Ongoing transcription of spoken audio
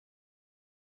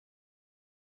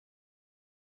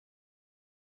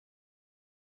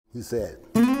He said,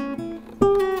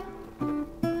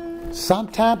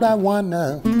 sometimes I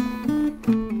wonder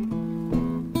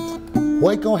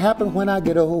what's gonna happen when I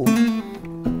get old.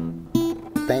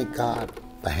 Thank God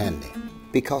for Handy,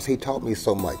 because he taught me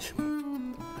so much.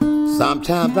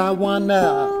 Sometimes I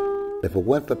wonder if it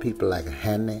weren't for people like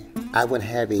Handy, I wouldn't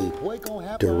have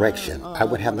a direction. I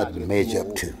wouldn't have nothing to measure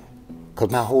up to.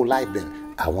 Because my whole life been,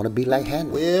 I want to be like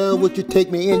Handy. Well, would you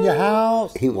take me in your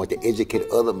house? He wanted to educate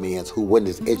other men who weren't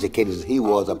as educated as he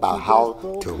was about how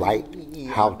to write,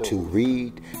 how to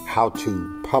read, how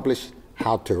to publish,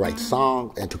 how to write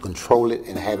songs, and to control it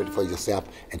and have it for yourself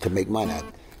and to make money out of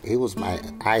it. He was my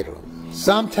idol.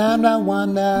 Sometimes I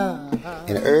wonder.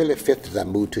 In the early 50s, I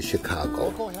moved to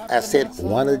Chicago. I said,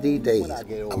 one of these days, I'm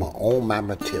going to own my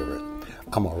material.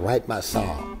 I'm going to write my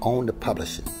song, own the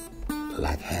publishing,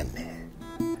 like Handy.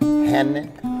 Handy,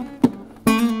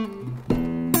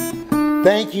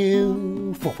 thank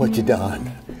you for what you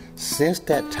done. Since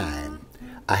that time,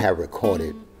 I have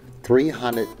recorded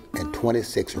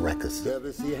 326 records.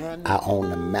 I own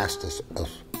the masters of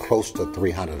close to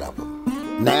 300 of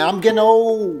them. Now I'm getting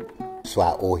old, so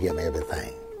I owe him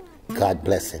everything. God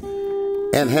bless him.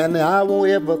 And Handy, I won't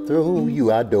ever throw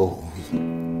you out door.